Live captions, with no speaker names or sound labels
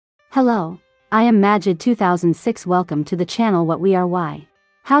Hello, I am Majid 2006. Welcome to the channel What We Are Why.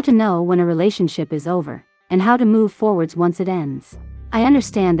 How to know when a relationship is over, and how to move forwards once it ends. I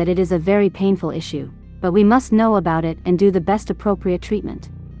understand that it is a very painful issue, but we must know about it and do the best appropriate treatment.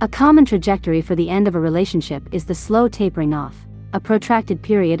 A common trajectory for the end of a relationship is the slow tapering off, a protracted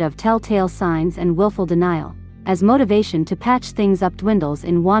period of telltale signs and willful denial, as motivation to patch things up dwindles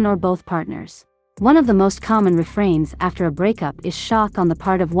in one or both partners. One of the most common refrains after a breakup is shock on the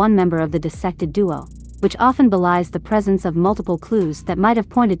part of one member of the dissected duo, which often belies the presence of multiple clues that might have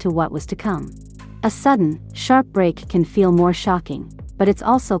pointed to what was to come. A sudden, sharp break can feel more shocking, but it's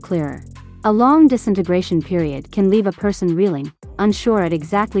also clearer. A long disintegration period can leave a person reeling, unsure at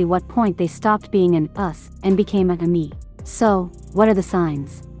exactly what point they stopped being an us and became a me. So, what are the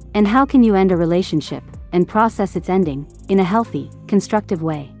signs? And how can you end a relationship and process its ending in a healthy, constructive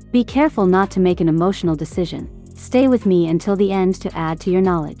way? Be careful not to make an emotional decision. Stay with me until the end to add to your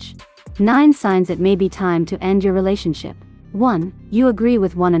knowledge. 9 signs it may be time to end your relationship. 1. You agree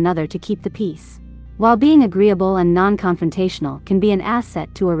with one another to keep the peace. While being agreeable and non-confrontational can be an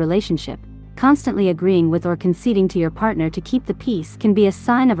asset to a relationship, constantly agreeing with or conceding to your partner to keep the peace can be a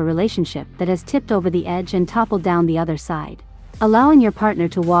sign of a relationship that has tipped over the edge and toppled down the other side. Allowing your partner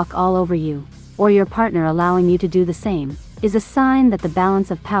to walk all over you, or your partner allowing you to do the same, is a sign that the balance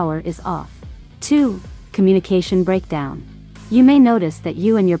of power is off. 2. Communication breakdown. You may notice that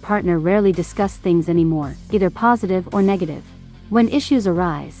you and your partner rarely discuss things anymore, either positive or negative. When issues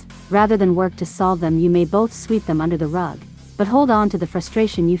arise, rather than work to solve them, you may both sweep them under the rug, but hold on to the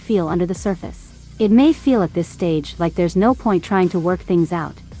frustration you feel under the surface. It may feel at this stage like there's no point trying to work things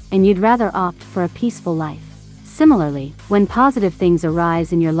out, and you'd rather opt for a peaceful life. Similarly, when positive things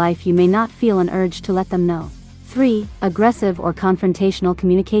arise in your life, you may not feel an urge to let them know. 3. Aggressive or confrontational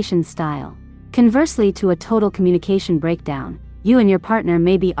communication style. Conversely to a total communication breakdown, you and your partner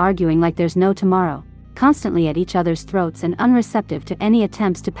may be arguing like there's no tomorrow, constantly at each other's throats and unreceptive to any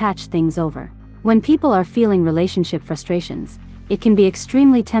attempts to patch things over. When people are feeling relationship frustrations, it can be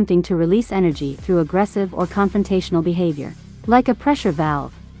extremely tempting to release energy through aggressive or confrontational behavior. Like a pressure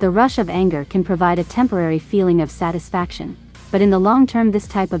valve, the rush of anger can provide a temporary feeling of satisfaction, but in the long term this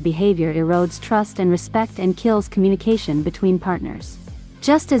type of behavior erodes trust and respect and kills communication between partners.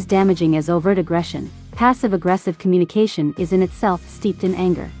 Just as damaging as overt aggression, passive-aggressive communication is in itself steeped in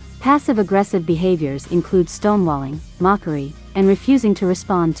anger. Passive-aggressive behaviors include stonewalling, mockery, and refusing to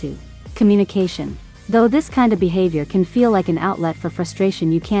respond to communication. Though this kind of behavior can feel like an outlet for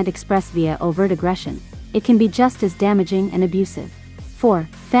frustration you can't express via overt aggression, it can be just as damaging and abusive. 4.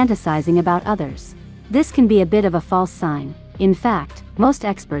 Fantasizing about others. This can be a bit of a false sign. In fact, most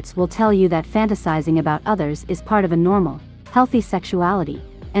experts will tell you that fantasizing about others is part of a normal, healthy sexuality,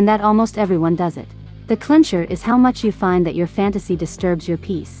 and that almost everyone does it. The clincher is how much you find that your fantasy disturbs your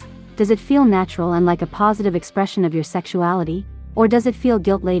peace. Does it feel natural and like a positive expression of your sexuality, or does it feel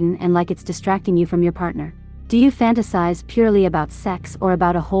guilt-laden and like it's distracting you from your partner? Do you fantasize purely about sex or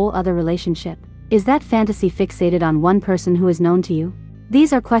about a whole other relationship? Is that fantasy fixated on one person who is known to you?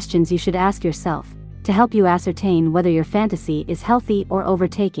 These are questions you should ask yourself, to help you ascertain whether your fantasy is healthy or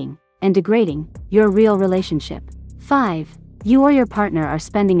overtaking and degrading your real relationship. 5. You or your partner are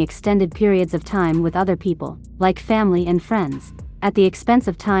spending extended periods of time with other people, like family and friends, at the expense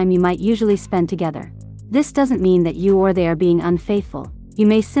of time you might usually spend together. This doesn't mean that you or they are being unfaithful. You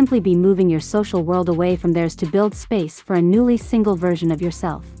may simply be moving your social world away from theirs to build space for a newly single version of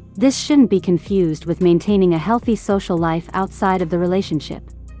yourself. This shouldn't be confused with maintaining a healthy social life outside of the relationship.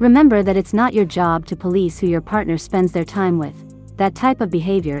 Remember that it's not your job to police who your partner spends their time with. That type of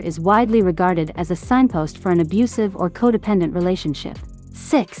behavior is widely regarded as a signpost for an abusive or codependent relationship.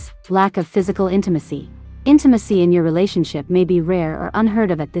 6. Lack of physical intimacy. Intimacy in your relationship may be rare or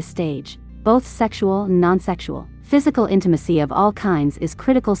unheard of at this stage, both sexual and non-sexual. Physical intimacy of all kinds is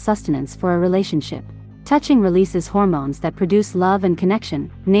critical sustenance for a relationship. Touching releases hormones that produce love and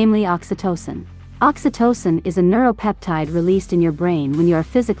connection, namely oxytocin. Oxytocin is a neuropeptide released in your brain when you are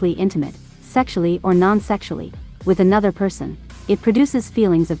physically intimate, sexually or non-sexually, with another person. It produces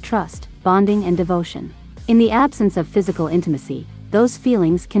feelings of trust, bonding and devotion. In the absence of physical intimacy, those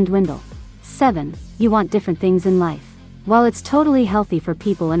feelings can dwindle. 7. You want different things in life. While it's totally healthy for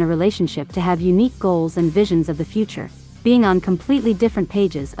people in a relationship to have unique goals and visions of the future, being on completely different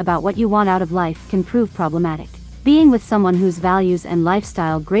pages about what you want out of life can prove problematic. Being with someone whose values and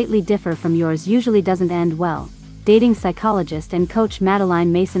lifestyle greatly differ from yours usually doesn't end well. Dating psychologist and coach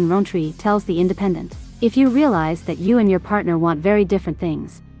Madeline Mason-Rowntree tells The Independent. If you realize that you and your partner want very different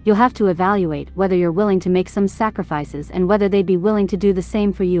things, you'll have to evaluate whether you're willing to make some sacrifices and whether they'd be willing to do the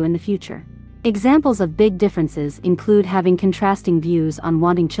same for you in the future. Examples of big differences include having contrasting views on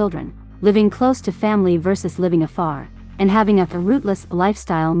wanting children, living close to family versus living afar, and having a rootless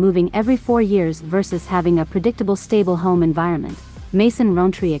lifestyle, moving every 4 years versus having a predictable stable home environment, Mason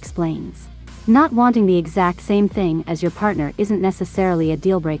Rowntree explains. Not wanting the exact same thing as your partner isn't necessarily a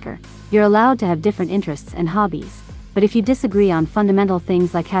deal breaker. You're allowed to have different interests and hobbies, but if you disagree on fundamental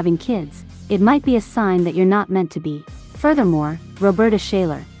things like having kids, it might be a sign that you're not meant to be. Furthermore, Roberta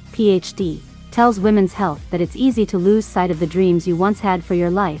Shaler, PhD, tells Women's Health that it's easy to lose sight of the dreams you once had for your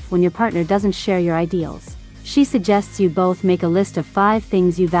life when your partner doesn't share your ideals. She suggests you both make a list of 5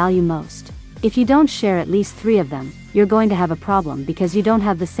 things you value most. If you don't share at least 3 of them, you're going to have a problem because you don't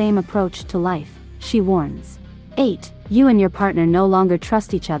have the same approach to life, she warns. 8. You and your partner no longer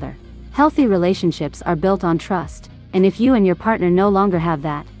trust each other. Healthy relationships are built on trust, and if you and your partner no longer have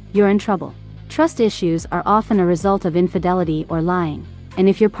that, you're in trouble. Trust issues are often a result of infidelity or lying, and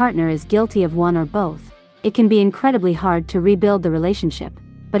if your partner is guilty of one or both, it can be incredibly hard to rebuild the relationship,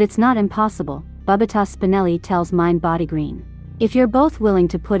 but it's not impossible, Babita Spinelli tells Mind Body Green. If you're both willing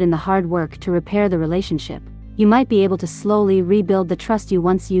to put in the hard work to repair the relationship, you might be able to slowly rebuild the trust you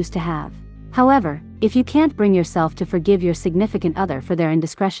once used to have. However, if you can't bring yourself to forgive your significant other for their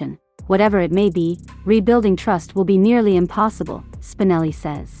indiscretion, whatever it may be, rebuilding trust will be nearly impossible, Spinelli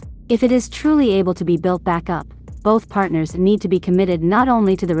says. If it is truly able to be built back up, both partners need to be committed not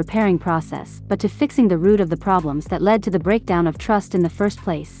only to the repairing process but to fixing the root of the problems that led to the breakdown of trust in the first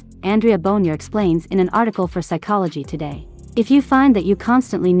place, Andrea Bonnier explains in an article for Psychology Today. If you find that you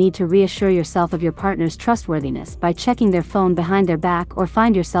constantly need to reassure yourself of your partner's trustworthiness by checking their phone behind their back or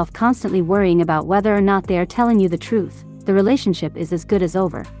find yourself constantly worrying about whether or not they are telling you the truth, the relationship is as good as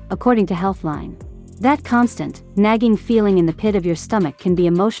over, according to Healthline. That constant, nagging feeling in the pit of your stomach can be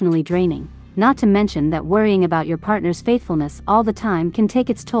emotionally draining, not to mention that worrying about your partner's faithfulness all the time can take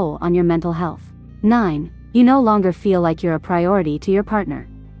its toll on your mental health. 9. You no longer feel like you're a priority to your partner.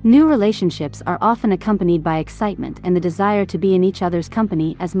 New relationships are often accompanied by excitement and the desire to be in each other's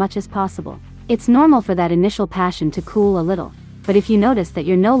company as much as possible. It's normal for that initial passion to cool a little, but if you notice that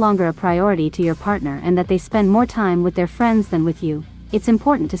you're no longer a priority to your partner and that they spend more time with their friends than with you, it's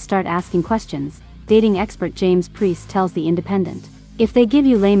important to start asking questions, dating expert James Priest tells The Independent. If they give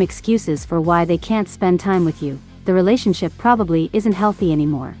you lame excuses for why they can't spend time with you, the relationship probably isn't healthy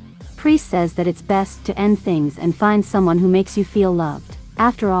anymore. Priest says that it's best to end things and find someone who makes you feel loved.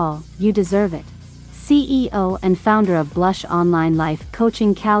 After all, you deserve it. CEO and founder of Blush Online Life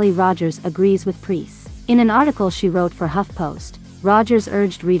Coaching Callie Rogers agrees with Priest. In an article she wrote for HuffPost, Rogers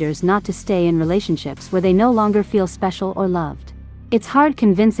urged readers not to stay in relationships where they no longer feel special or loved. It's hard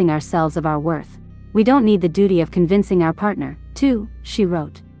convincing ourselves of our worth. We don't need the duty of convincing our partner, too, she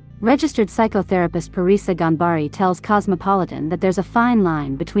wrote. Registered psychotherapist Parisa Ganbari tells Cosmopolitan that there's a fine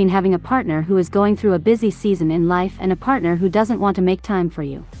line between having a partner who is going through a busy season in life and a partner who doesn't want to make time for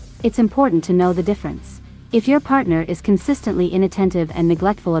you. It's important to know the difference. If your partner is consistently inattentive and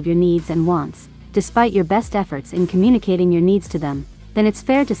neglectful of your needs and wants, despite your best efforts in communicating your needs to them, then it's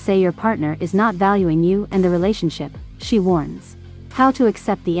fair to say your partner is not valuing you and the relationship, she warns. How to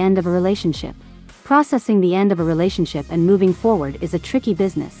accept the end of a relationship. Processing the end of a relationship and moving forward is a tricky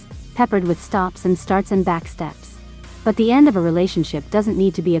business, peppered with stops and starts and back steps. But the end of a relationship doesn't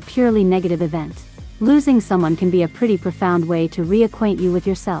need to be a purely negative event. Losing someone can be a pretty profound way to reacquaint you with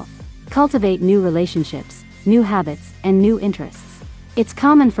yourself. Cultivate new relationships, new habits, and new interests. It's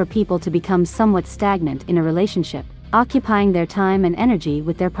common for people to become somewhat stagnant in a relationship, occupying their time and energy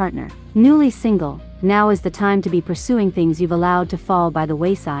with their partner. Newly single, now is the time to be pursuing things you've allowed to fall by the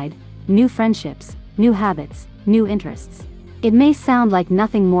wayside, new friendships, new habits, new interests. It may sound like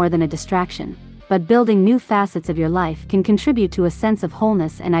nothing more than a distraction, but building new facets of your life can contribute to a sense of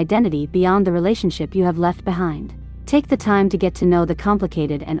wholeness and identity beyond the relationship you have left behind. Take the time to get to know the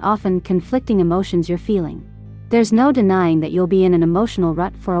complicated and often conflicting emotions you're feeling. There's no denying that you'll be in an emotional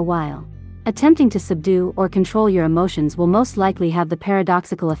rut for a while. Attempting to subdue or control your emotions will most likely have the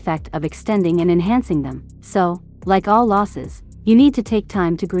paradoxical effect of extending and enhancing them, so, like all losses, you need to take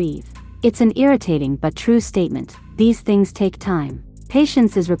time to grieve. It's an irritating but true statement. These things take time.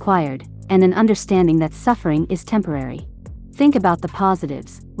 Patience is required, and an understanding that suffering is temporary. Think about the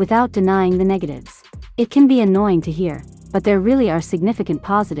positives, without denying the negatives. It can be annoying to hear, but there really are significant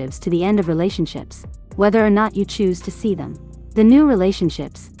positives to the end of relationships, whether or not you choose to see them. The new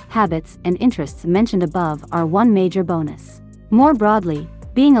relationships, habits, and interests mentioned above are one major bonus. More broadly,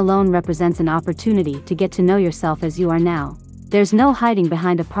 being alone represents an opportunity to get to know yourself as you are now. There's no hiding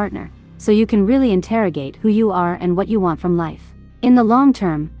behind a partner, so you can really interrogate who you are and what you want from life. In the long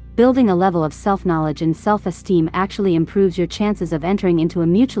term, building a level of self-knowledge and self-esteem actually improves your chances of entering into a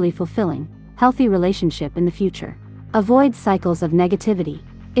mutually fulfilling, healthy relationship in the future. Avoid cycles of negativity.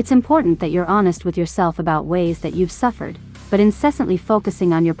 It's important that you're honest with yourself about ways that you've suffered, but incessantly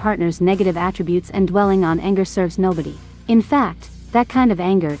focusing on your partner's negative attributes and dwelling on anger serves nobody. In fact, that kind of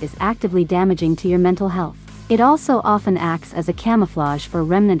anger is actively damaging to your mental health. It also often acts as a camouflage for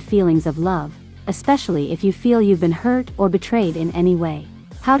remnant feelings of love, especially if you feel you've been hurt or betrayed in any way.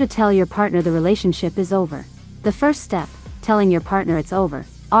 How to tell your partner the relationship is over. The first step, telling your partner it's over,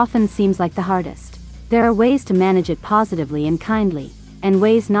 often seems like the hardest. There are ways to manage it positively and kindly, and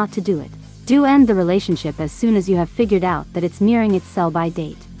ways not to do it. Do end the relationship as soon as you have figured out that it's nearing its sell-by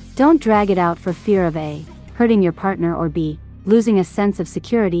date. Don't drag it out for fear of A, hurting your partner, or B, losing a sense of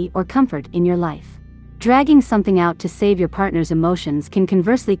security or comfort in your life. Dragging something out to save your partner's emotions can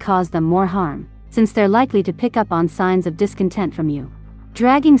conversely cause them more harm, since they're likely to pick up on signs of discontent from you.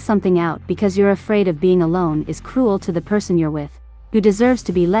 Dragging something out because you're afraid of being alone is cruel to the person you're with, who deserves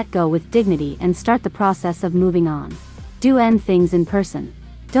to be let go with dignity and start the process of moving on. Do end things in person.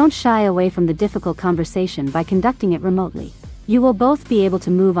 Don't shy away from the difficult conversation by conducting it remotely. You will both be able to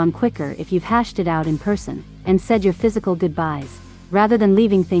move on quicker if you've hashed it out in person and said your physical goodbyes, rather than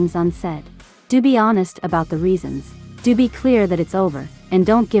leaving things unsaid. Do be honest about the reasons. Do be clear that it's over, and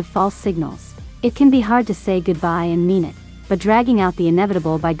don't give false signals. It can be hard to say goodbye and mean it, but dragging out the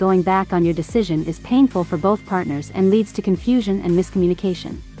inevitable by going back on your decision is painful for both partners and leads to confusion and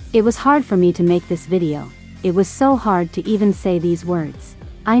miscommunication. It was hard for me to make this video. It was so hard to even say these words.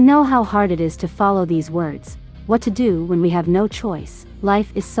 I know how hard it is to follow these words. What to do when we have no choice.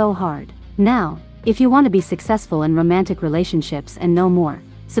 Life is so hard. Now, if you want to be successful in romantic relationships and know more,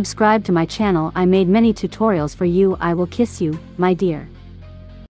 subscribe to my channel. I made many tutorials for you. I will kiss you, my dear.